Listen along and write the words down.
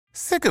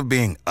Sick of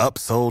being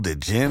upsold at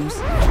gyms?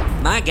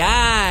 My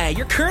guy,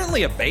 you're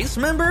currently a base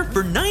member?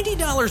 For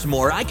 $90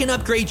 more, I can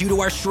upgrade you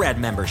to our Shred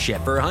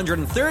membership. For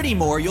 $130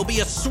 more, you'll be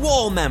a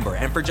Swole member.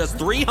 And for just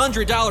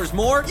 $300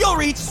 more, you'll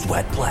reach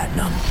Sweat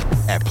Platinum.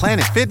 At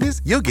Planet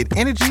Fitness, you'll get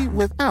energy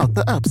without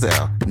the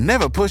upsell.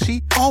 Never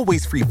pushy,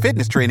 always free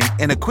fitness training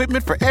and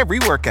equipment for every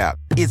workout.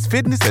 It's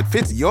fitness that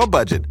fits your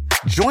budget.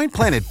 Join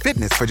Planet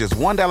Fitness for just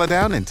 $1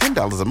 down and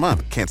 $10 a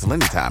month. Cancel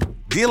anytime.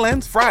 Deal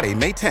ends Friday,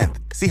 May 10th.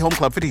 See Home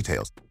Club for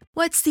details.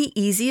 What's the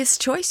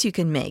easiest choice you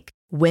can make?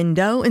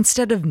 Window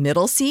instead of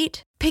middle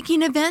seat?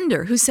 Picking a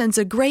vendor who sends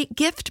a great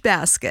gift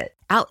basket?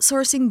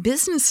 Outsourcing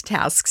business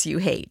tasks you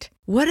hate?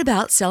 What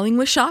about selling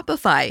with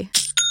Shopify?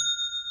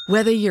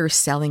 Whether you're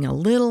selling a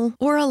little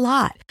or a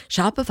lot,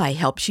 Shopify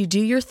helps you do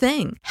your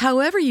thing,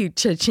 however you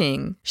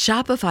cha-ching.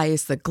 Shopify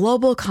is the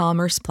global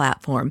commerce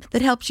platform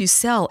that helps you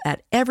sell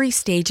at every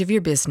stage of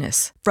your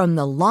business. From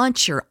the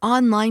launch your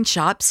online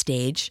shop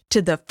stage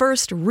to the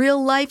first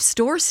real-life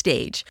store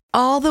stage,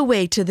 all the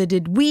way to the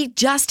did we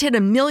just hit a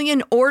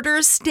million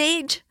orders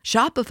stage.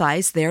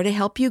 Shopify's there to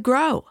help you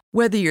grow.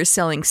 Whether you're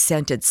selling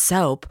scented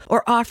soap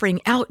or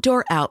offering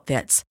outdoor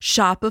outfits,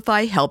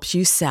 Shopify helps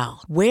you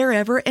sell.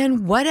 Wherever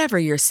and whatever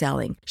you're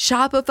selling,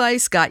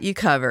 Shopify's got you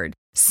covered.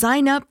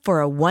 Sign up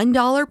for a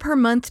 $1 per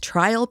month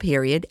trial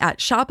period at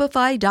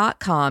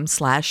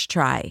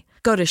shopify.com/try.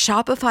 Go to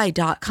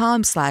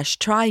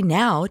shopify.com/try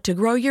now to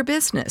grow your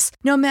business,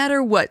 no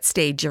matter what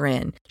stage you're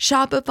in.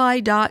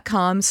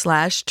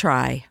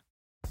 Shopify.com/try.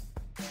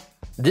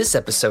 This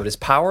episode is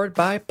powered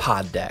by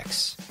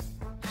Poddex.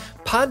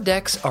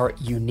 Poddex are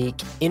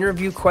unique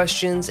interview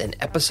questions and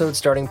episode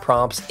starting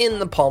prompts in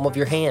the palm of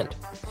your hand.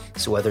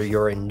 So whether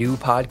you're a new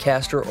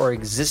podcaster or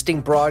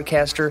existing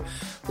broadcaster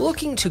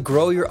looking to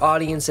grow your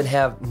audience and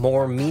have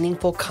more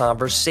meaningful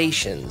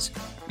conversations,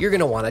 you're going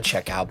to want to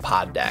check out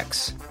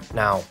Poddex.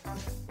 Now,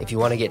 if you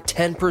want to get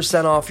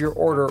 10% off your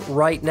order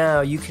right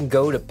now, you can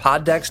go to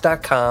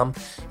poddex.com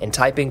and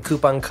type in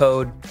coupon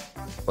code.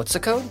 What's the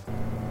code?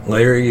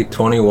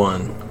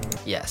 Larry21.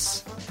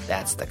 Yes,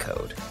 that's the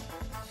code.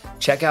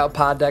 Check out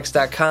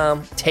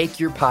poddex.com. Take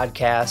your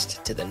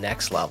podcast to the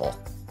next level.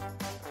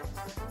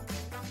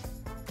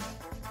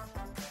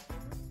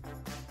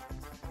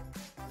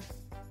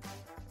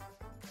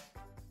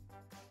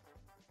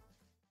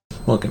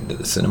 Welcome to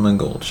the Cinema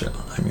Gold Show.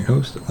 I'm your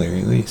host,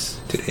 Larry Leese.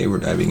 Today we're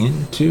diving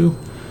into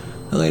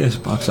the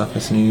latest box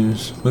office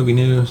news, movie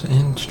news,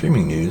 and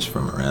streaming news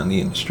from around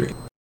the industry.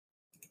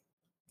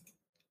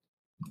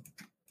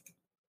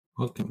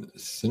 Welcome to the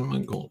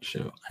Cinema Gold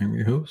Show. I'm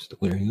your host,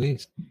 Larry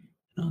Leese.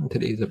 And on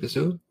today's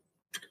episode,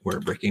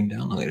 we're breaking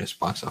down the latest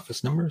box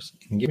office numbers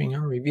and giving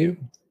our review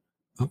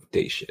of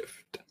Day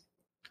Shift.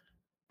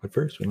 But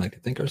first, we'd like to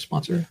thank our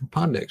sponsor,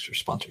 Poddex, for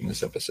sponsoring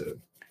this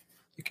episode.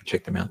 You can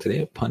check them out today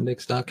at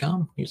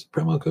Poddex.com. Use the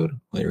promo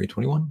code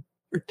Larry21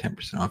 for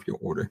 10% off your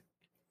order.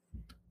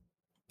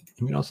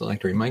 And we'd also like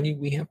to remind you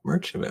we have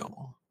merch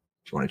available.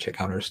 If you want to check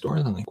out our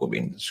store, the link will be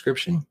in the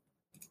description.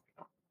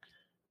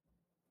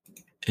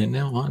 And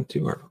now on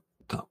to our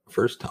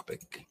first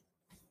topic.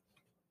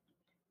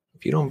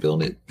 If you don't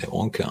build it, it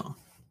won't come.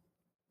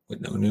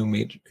 With no new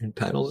major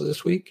titles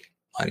this week,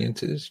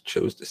 audiences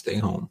chose to stay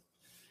home.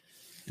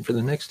 And for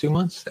the next 2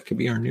 months, that could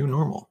be our new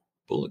normal.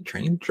 Bullet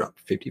Train dropped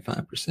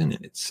 55%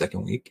 in its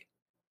second week,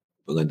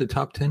 but led the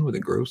top 10 with a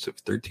gross of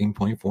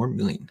 $13.4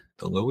 million,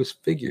 the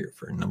lowest figure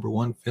for a number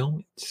one film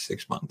in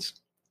 6 months.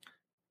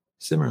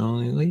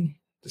 Similarly,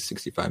 the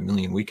 $65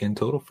 million weekend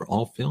total for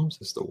all films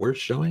is the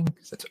worst showing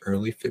since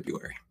early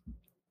February.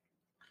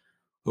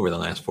 Over the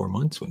last 4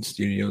 months, when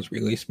studios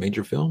release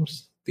major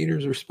films,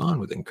 theaters respond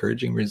with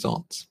encouraging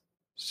results,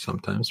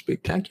 sometimes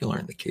spectacular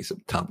in the case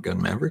of Top Gun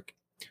Maverick.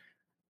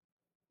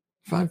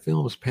 5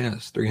 films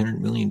passed $300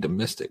 million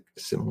domestic,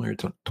 similar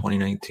to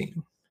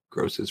 2019.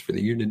 Grosses for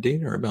the year to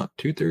date are about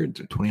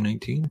 2/3 of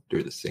 2019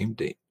 through the same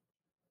date.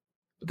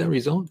 But that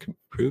result could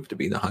prove to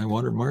be the high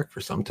water mark for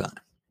some time.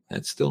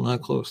 That's still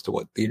not close to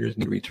what theaters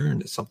need to return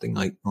to something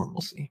like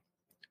normalcy.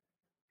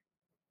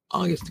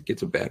 August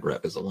gets a bad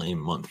rep as a lame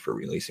month for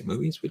releasing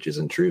movies, which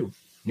isn't true.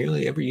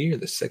 Nearly every year,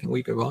 the second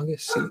week of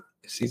August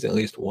sees at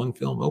least one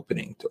film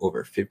opening to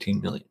over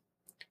 $15 million.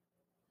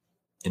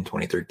 In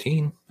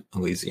 2013,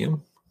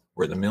 Elysium,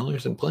 Where the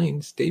Millers and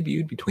Planes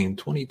debuted between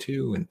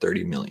 $22 and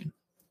 $30 million.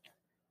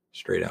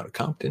 Straight Outta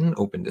Compton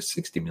opened to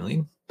 $60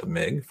 million, The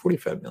Meg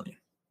 $45 million.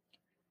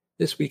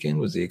 This weekend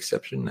was the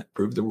exception that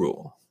proved the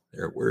rule.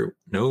 There were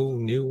no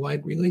new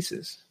wide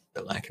releases.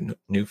 The lack of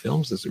new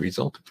films is a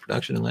result of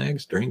production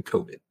lags during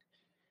COVID,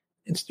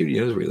 and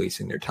studios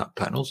releasing their top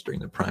titles during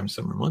the prime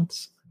summer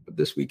months, but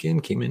this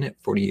weekend came in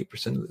at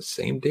 48% of the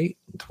same date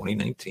in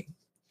 2019.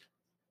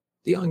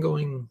 The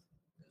ongoing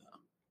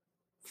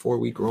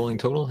 4-week rolling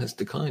total has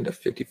declined to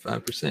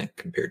 55%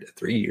 compared to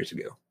 3 years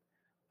ago.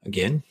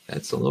 Again,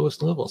 that's the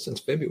lowest level since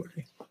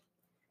February.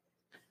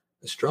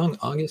 A strong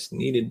August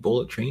needed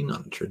Bullet Train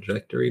on a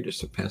trajectory to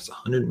surpass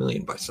 $100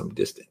 million by some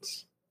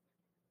distance.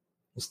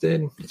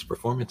 Instead, its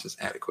performance is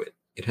adequate.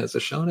 It has a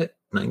shot at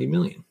 $90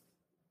 million.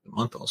 The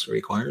month also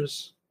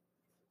requires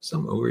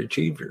Some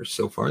overachievers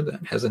so far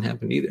that hasn't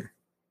happened either.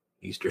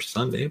 Easter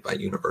Sunday by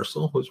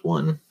Universal was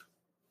one,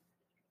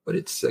 but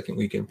its second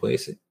weekend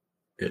placed it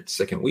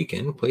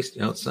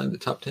outside the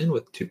top 10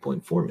 with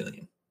 2.4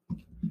 million.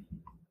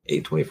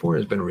 A24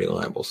 has been a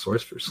reliable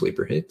source for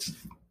sleeper hits.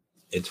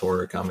 Its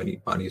horror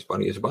comedy Bodies,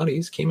 Bodies,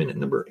 Bodies came in at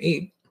number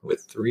 8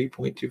 with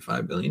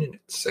 3.25 billion in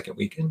its second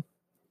weekend,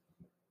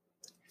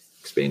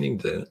 expanding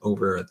to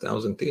over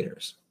 1,000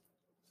 theaters.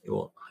 It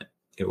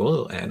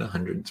will add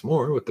hundreds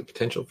more with the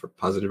potential for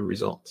positive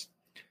results.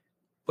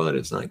 But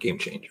it's not a game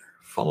changer.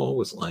 Fall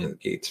was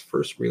Lionsgate's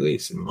first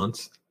release in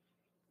months,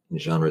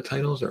 and genre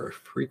titles are a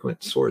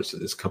frequent source of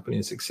this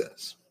company's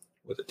success.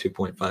 With a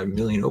 2.5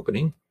 million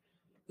opening,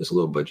 this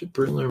low-budget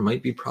thriller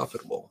might be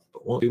profitable,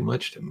 but won't do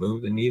much to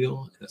move the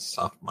needle in a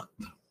soft month.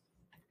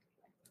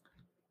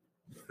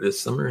 This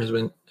summer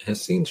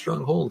has seen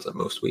strong holds on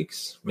most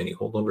weeks. Many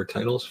holdover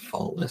titles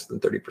fall less than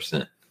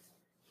 30%.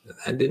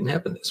 That didn't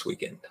happen this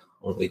weekend.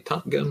 Only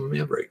Top Gun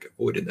Maverick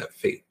avoided that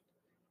fate.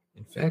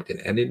 In fact,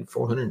 it added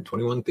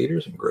 421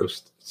 theaters and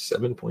grossed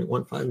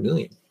 $7.15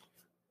 million,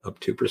 up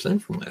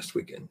 2% from last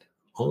weekend.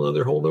 All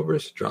other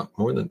holdovers dropped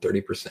more than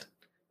 30%,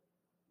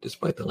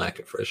 despite the lack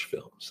of fresh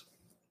films.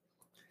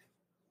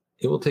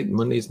 It will take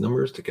Monday's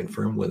numbers to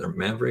confirm whether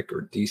Maverick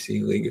or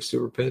DC League of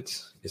Super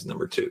Pets is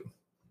number 2.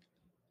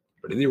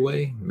 But either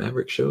way,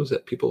 Maverick shows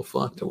that people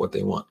flock to what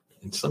they want,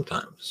 and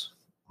sometimes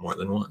more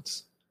than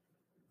once.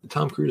 The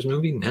Tom Cruise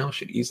movie now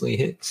should easily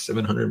hit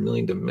 $700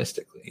 million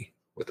domestically,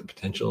 with the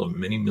potential of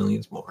many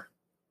millions more.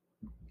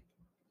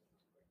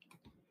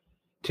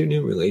 2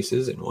 new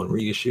releases and 1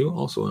 reissue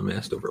also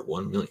amassed over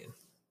 1 million.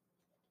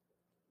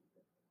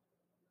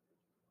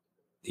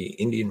 The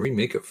Indian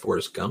remake of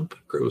Forrest Gump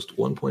grossed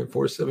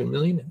 1.47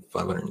 million in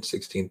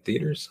 516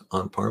 theaters,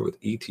 on par with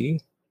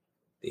E.T.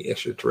 The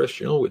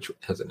Extraterrestrial, which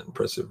has an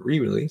impressive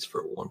re-release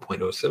for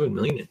 1.07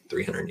 million in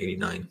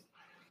 389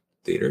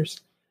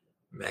 theaters.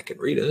 Mac and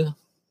Rita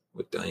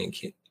with Diane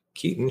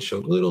Keaton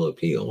showed little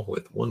appeal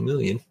with 1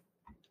 million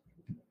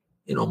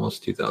in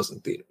almost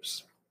 2,000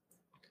 theaters.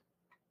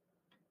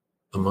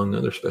 Among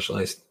other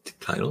specialized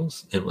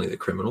titles, Emily the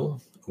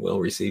Criminal, a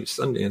well-received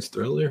Sundance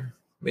thriller,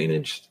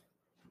 managed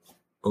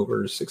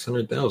over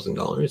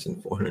 $600,000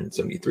 in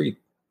 473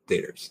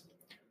 theaters.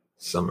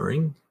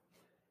 Summering,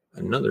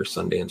 another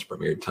Sundance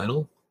premiered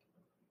title,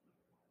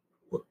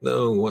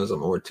 though was a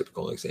more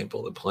typical example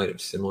of the plight of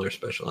similar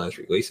specialized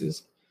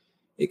releases,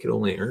 it could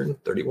only earn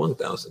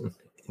 $31,000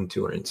 in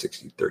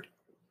 260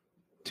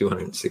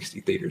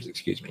 theaters.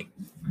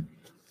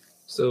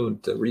 So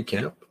to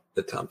recap,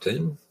 the top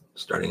 10,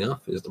 starting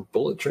off is The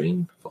Bullet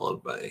Train,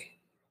 followed by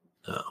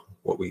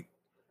what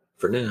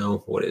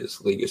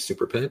is League of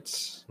Super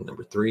Pets.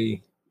 Number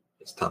 3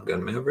 is Top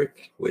Gun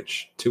Maverick,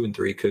 which 2 and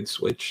 3 could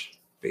switch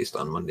based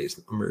on Monday's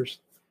numbers.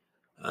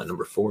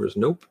 Number 4 is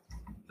Nope.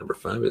 Number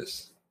 5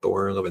 is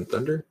Thor: Love and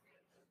Thunder.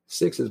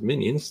 6 is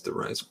Minions: The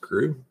Rise of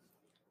Gru.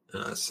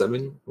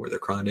 7, Where the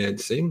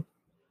Crawdads Sing.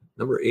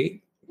 Number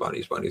 8,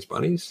 Bodies, Bodies,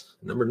 Bodies.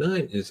 Number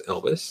 9 is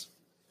Elvis.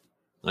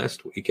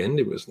 Last weekend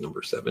it was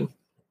number 7.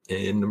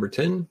 And number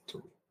 10,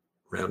 to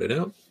round it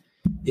out,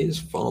 is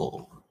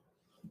Fall.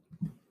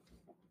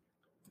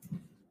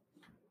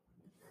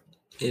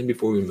 And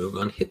before we move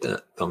on, hit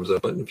that thumbs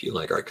up button if you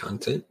like our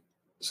content.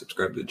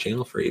 Subscribe to the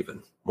channel for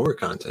even more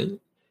content.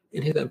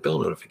 And hit that bell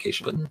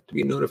notification button to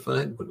be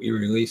notified when we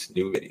release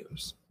new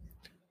videos.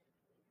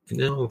 And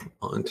now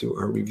on to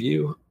our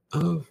review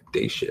of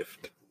Day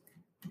Shift.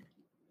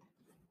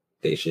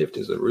 Day Shift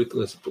is a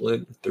ruthless,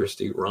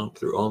 bloodthirsty romp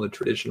through all the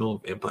traditional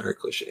vampire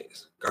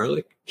cliches.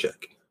 Garlic?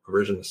 Check.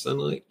 Aversion to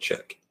sunlight?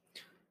 Check.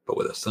 But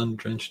with a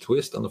sun-drenched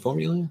twist on the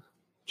formula,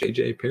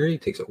 J.J. Perry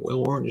takes a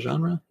well-worn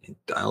genre and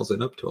dials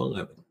it up to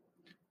 11.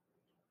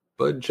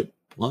 Bud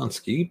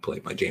Jablonski,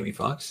 played by Jamie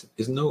Foxx,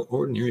 is no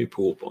ordinary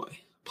pool boy.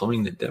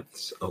 Plumbing the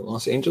depths of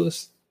Los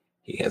Angeles,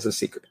 he has a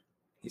secret.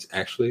 He's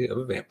actually a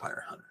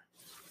vampire hunter.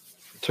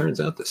 It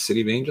turns out the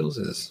City of Angels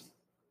is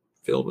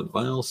filled with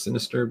vile,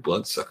 sinister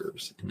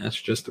bloodsuckers, and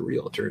that's just the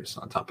realtors.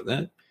 On top of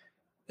that,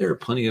 there are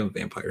plenty of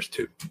vampires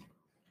too.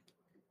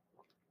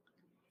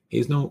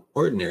 He's no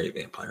ordinary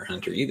vampire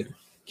hunter either.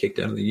 Kicked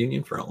out of the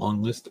union for a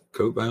long list of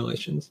code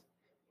violations,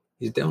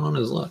 he's down on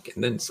his luck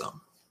and then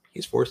some.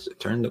 He's forced to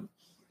turn to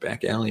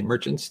back alley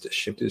merchants to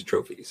ship his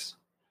trophies.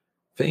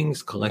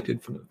 Fangs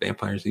collected from the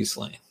vampires he's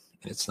slain,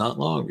 and it's not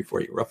long before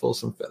he ruffles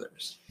some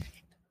feathers.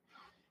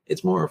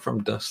 It's more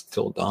From Dusk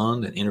Till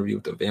Dawn than Interview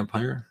with the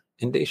Vampire,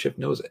 and Day Shift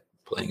knows it,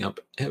 playing up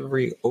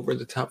every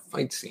over-the-top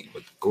fight scene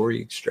with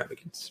gory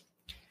extravagance.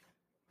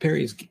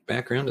 Perry's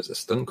background as a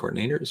stunt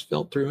coordinator is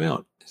felt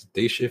throughout, as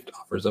Day Shift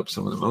offers up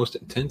some of the most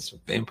intense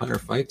vampire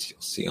fights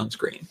you'll see on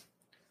screen.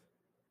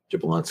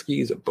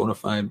 Jablonski is a bona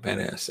fide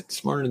badass and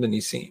smarter than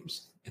he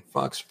seems, and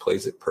Fox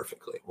plays it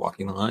perfectly,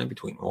 walking the line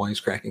between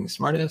wisecracking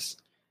smartass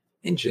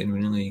and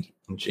genuinely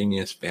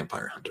ingenious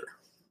vampire hunter.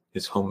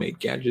 His homemade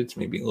gadgets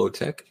may be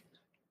low-tech,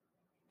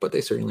 but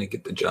they certainly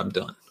get the job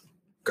done.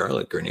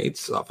 Garlic grenades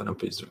soften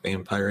up his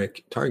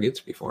vampiric targets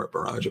before a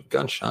barrage of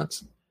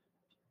gunshots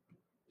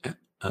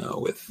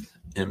with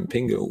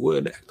Mpingo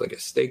would act like a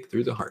stake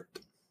through the heart.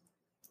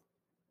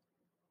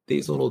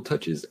 These little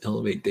touches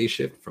elevate Day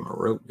Shift from a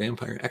rote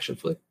vampire action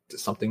flick to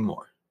something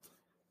more.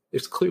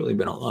 There's clearly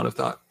been a lot of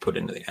thought put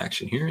into the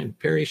action here, and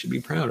Perry should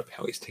be proud of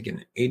how he's taken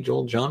an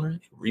age-old genre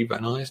and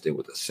revitalized it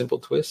with a simple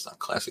twist on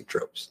classic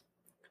tropes.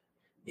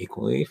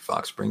 Equally,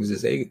 Fox brings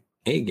his A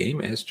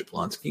game as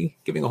Jablonski,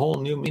 giving a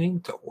whole new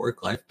meaning to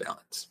work-life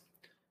balance.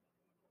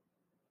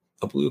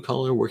 A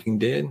blue-collar working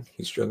dad,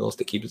 he struggles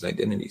to keep his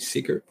identity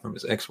secret from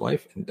his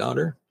ex-wife and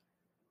daughter.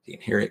 The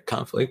inherent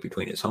conflict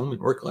between his home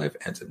and work life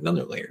adds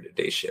another layer to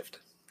Day Shift,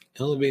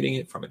 elevating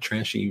it from a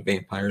trashy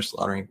vampire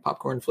slaughtering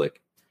popcorn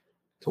flick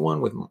to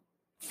one with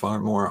far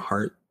more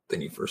heart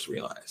than you first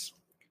realize.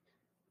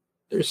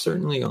 There's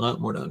certainly a lot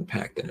more to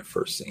unpack than it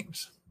first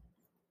seems.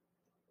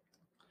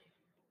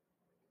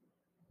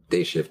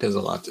 Day Shift has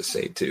a lot to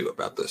say, too,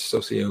 about the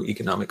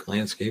socio-economic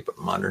landscape of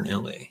modern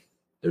LA.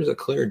 There's a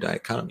clear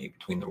dichotomy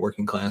between the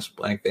working-class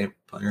black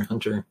vampire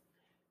hunter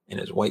and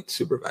his white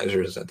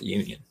supervisors at the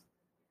union.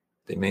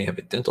 They may have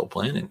a dental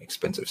plan and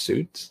expensive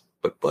suits,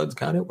 but Bud's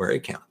got it where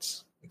it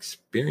counts.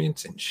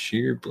 Experience and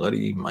sheer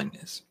bloody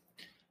mindness.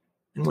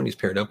 And when he's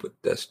paired up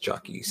with desk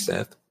jockey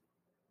Seth,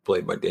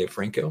 played by Dave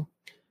Franco,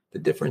 the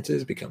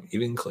differences become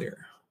even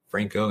clearer.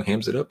 Franco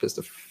hams it up as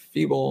the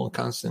feeble,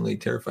 constantly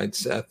terrified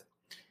Seth,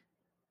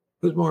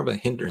 who's more of a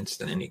hindrance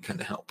than any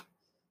kind of help.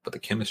 But the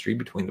chemistry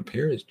between the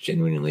pair is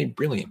genuinely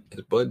brilliant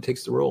as Bud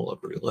takes the role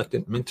of a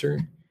reluctant mentor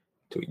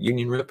to a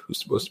union rep who's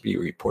supposed to be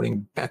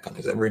reporting back on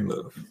his every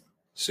move.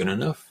 Soon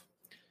enough,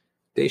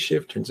 Day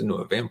Shift turns into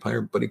a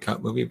vampire buddy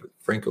cop movie with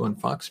Franco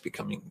and Fox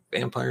becoming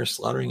vampire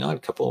slaughtering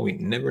odd couple we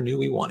never knew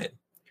we wanted.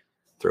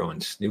 Throw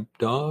in Snoop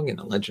Dogg and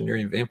the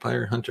legendary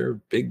vampire hunter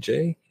Big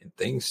J, and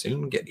things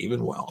soon get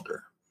even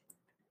wilder.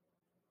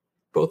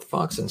 Both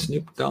Fox and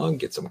Snoop Dogg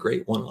get some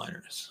great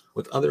one-liners,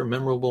 with other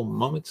memorable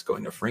moments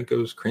going to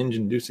Franco's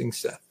cringe-inducing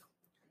Seth.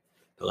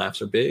 The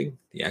laughs are big,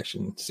 the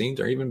action scenes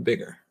are even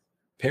bigger.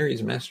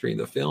 Perry's mastery of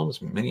the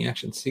film's many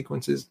action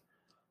sequences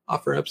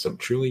offer up some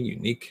truly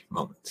unique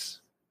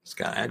moments.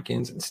 Scott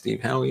Adkins and Steve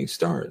Howey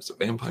star as the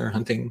vampire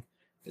hunting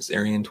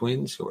Azarian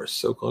twins who are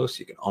so close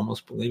you can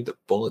almost believe the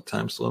bullet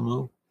time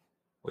slow-mo,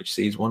 which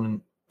sees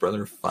one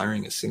brother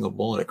firing a single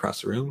bullet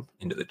across the room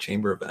into the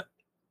chamber of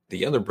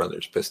the other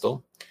brother's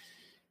pistol.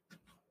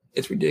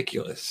 It's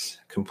ridiculous,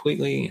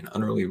 completely and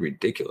utterly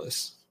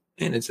ridiculous,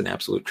 and it's an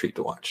absolute treat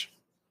to watch.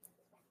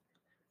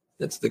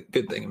 That's the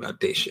good thing about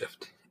Day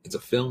Shift. It's a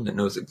film that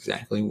knows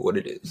exactly what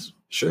it is.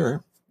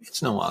 Sure,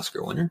 it's no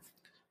Oscar winner,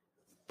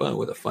 but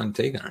with a fun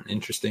take on an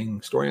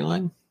interesting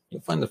storyline,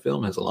 you'll find the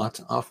film has a lot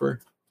to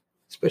offer,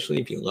 especially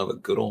if you love a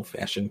good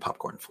old-fashioned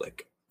popcorn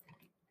flick.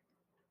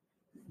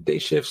 Day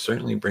Shift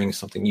certainly brings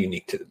something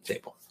unique to the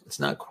table. It's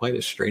not quite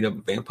a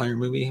straight-up vampire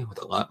movie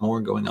with a lot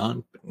more going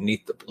on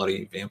beneath the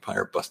bloody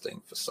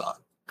vampire-busting facade.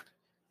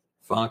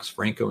 Fox,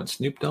 Franco, and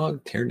Snoop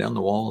Dogg tear down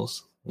the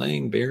walls,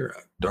 laying bare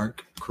a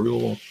dark,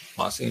 cruel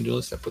Los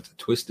Angeles that puts a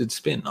twisted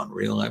spin on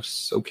real-life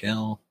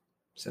SoCal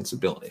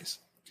sensibilities.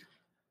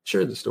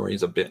 Sure, the story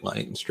is a bit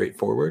light and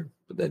straightforward,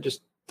 but that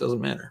just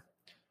doesn't matter.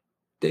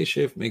 Day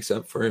Shift makes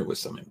up for it with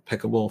some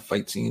impeccable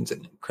fight scenes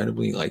and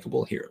incredibly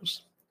likable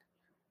heroes.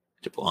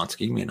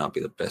 Jablonski may not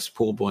be the best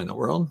pool boy in the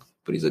world,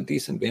 but he's a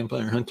decent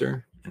vampire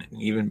hunter and an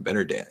even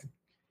better dad.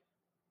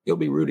 You'll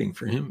be rooting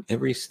for him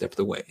every step of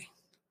the way.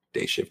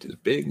 Day Shift is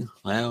big,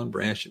 loud,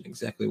 brash, and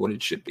exactly what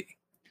it should be.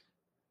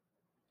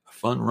 A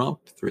fun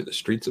romp through the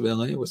streets of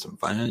LA with some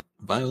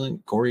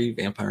violent, gory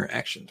vampire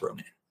action thrown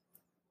in.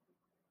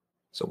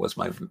 So what's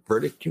my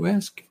verdict, you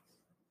ask?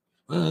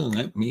 Well,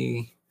 let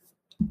me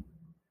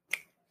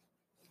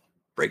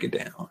break it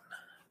down.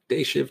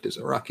 Day Shift is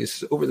a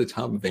raucous,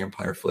 over-the-top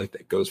vampire flick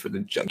that goes for the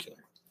jugular.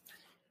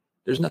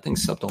 There's nothing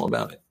subtle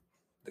about it.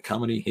 The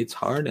comedy hits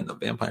hard and the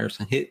vampires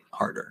hit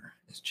harder,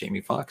 as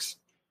Jamie Foxx,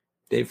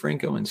 Dave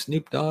Franco, and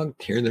Snoop Dogg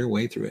tear their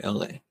way through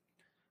LA.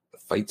 The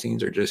fight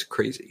scenes are just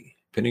crazy,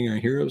 pitting our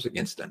heroes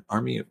against an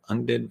army of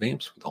undead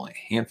vamps with only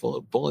a handful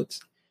of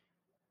bullets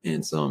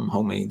and some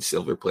homemade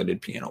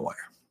silver-plated piano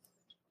wire.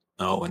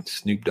 Oh, and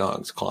Snoop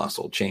Dogg's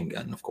colossal chain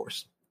gun, of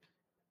course.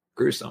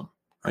 Gruesome,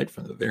 right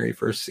from the very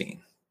first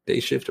scene. Day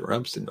Shift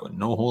erupts into a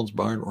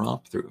no-holds-barred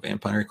romp through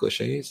vampire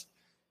cliches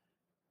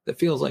that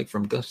feels like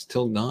From Dusk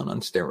Till Dawn on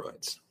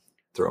steroids.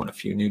 Throw in a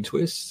few new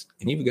twists,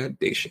 and you've got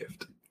Day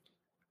Shift.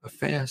 A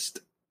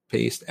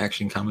fast-paced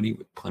action comedy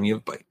with plenty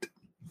of bite.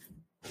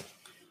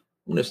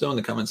 Let us know in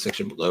the comments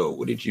section below,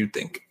 what did you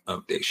think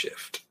of Day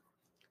Shift?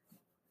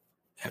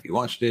 Have you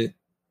watched it?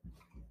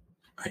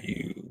 Are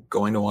you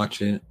going to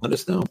watch it? Let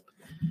us know.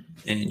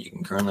 And you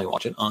can currently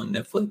watch it on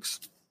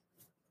Netflix.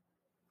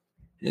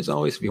 And as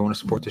always, if you want to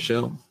support the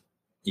show,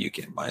 you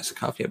can buy us a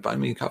coffee at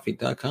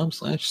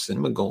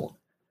buymeacoffee.com/cinemagold.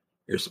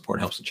 Your support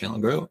helps the channel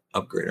grow,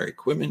 upgrade our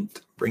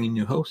equipment, bring in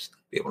new hosts,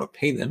 be able to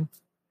pay them,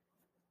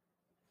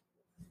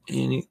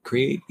 and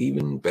create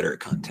even better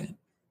content.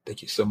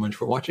 Thank you so much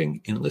for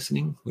watching and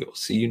listening. We will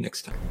see you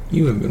next time.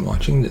 You have been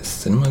watching the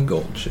Cinema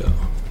Gold Show.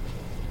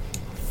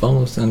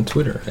 Follow us on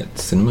Twitter at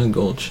Cinema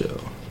Gold Show.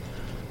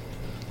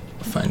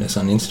 Find us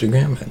on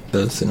Instagram at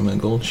The Cinema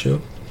Gold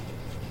Show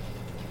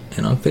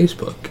and on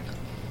Facebook,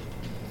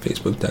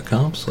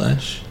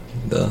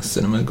 facebook.com/The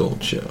Cinema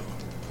Gold Show.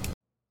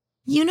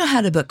 You know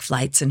how to book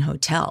flights and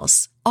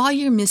hotels. All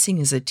you're missing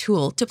is a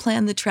tool to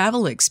plan the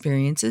travel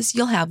experiences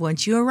you'll have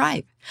once you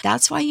arrive.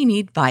 That's why you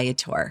need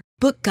Viator.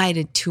 Book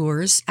guided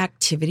tours,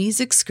 activities,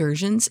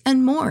 excursions,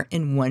 and more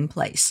in one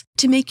place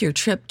to make your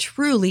trip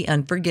truly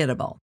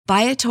unforgettable.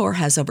 Viator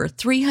has over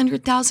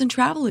 300,000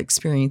 travel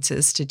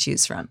experiences to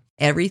choose from.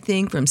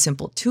 Everything from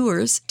simple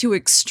tours to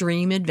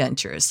extreme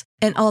adventures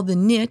and all the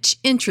niche,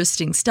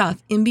 interesting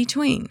stuff in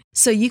between.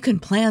 So you can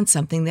plan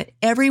something that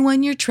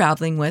everyone you're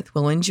traveling with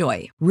will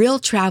enjoy. Real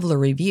traveler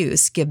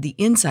reviews give the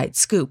inside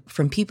scoop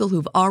from people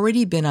who've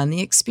already been on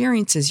the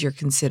experiences you're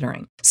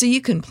considering. So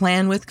you can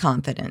plan with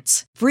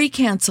confidence. Free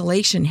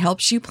cancellation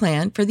helps you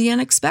plan for the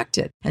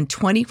unexpected. And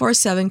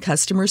 24/7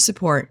 customer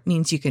support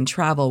means you can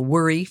travel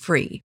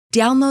worry-free.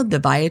 Download the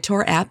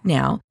Viator app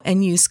now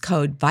and use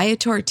code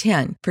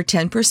Viator10 for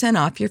 10%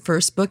 off your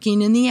first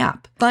booking in the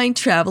app. Find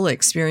travel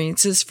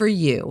experiences for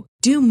you.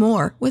 Do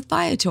more with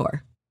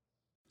Viator.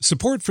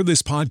 Support for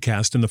this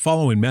podcast and the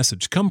following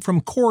message come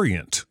from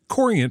Corient.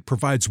 Corient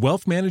provides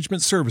wealth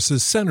management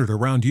services centered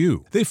around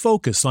you. They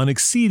focus on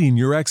exceeding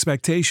your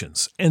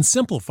expectations and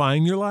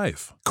simplifying your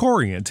life.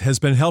 Corient has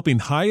been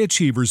helping high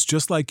achievers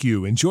just like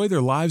you enjoy their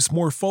lives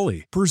more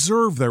fully,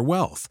 preserve their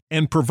wealth,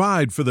 and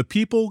provide for the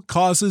people,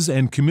 causes,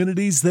 and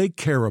communities they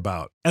care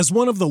about. As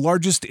one of the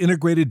largest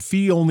integrated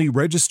fee-only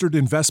registered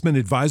investment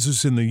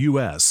advisors in the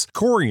U.S.,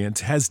 Corient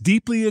has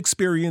deeply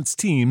experienced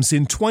teams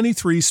in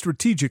 23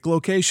 strategic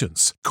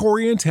locations.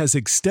 Corient has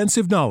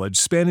extensive knowledge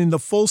spanning the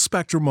full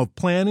spectrum of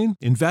planning,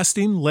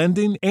 investing,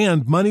 lending,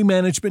 and money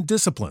management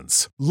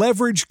disciplines.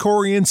 Leverage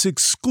Corient's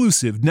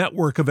exclusive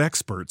network of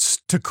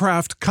experts to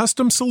craft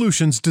custom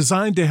solutions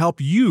designed to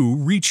help you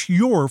reach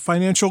your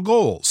financial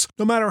goals,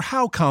 no matter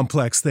how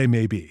complex they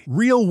may be.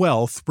 Real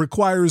wealth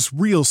requires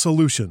real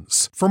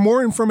solutions. For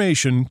more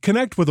information,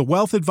 connect with a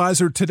wealth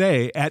advisor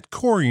today at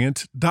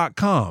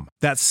Corient.com.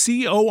 That's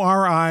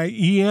Corient.com.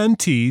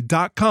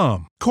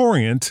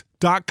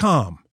 Corient.com.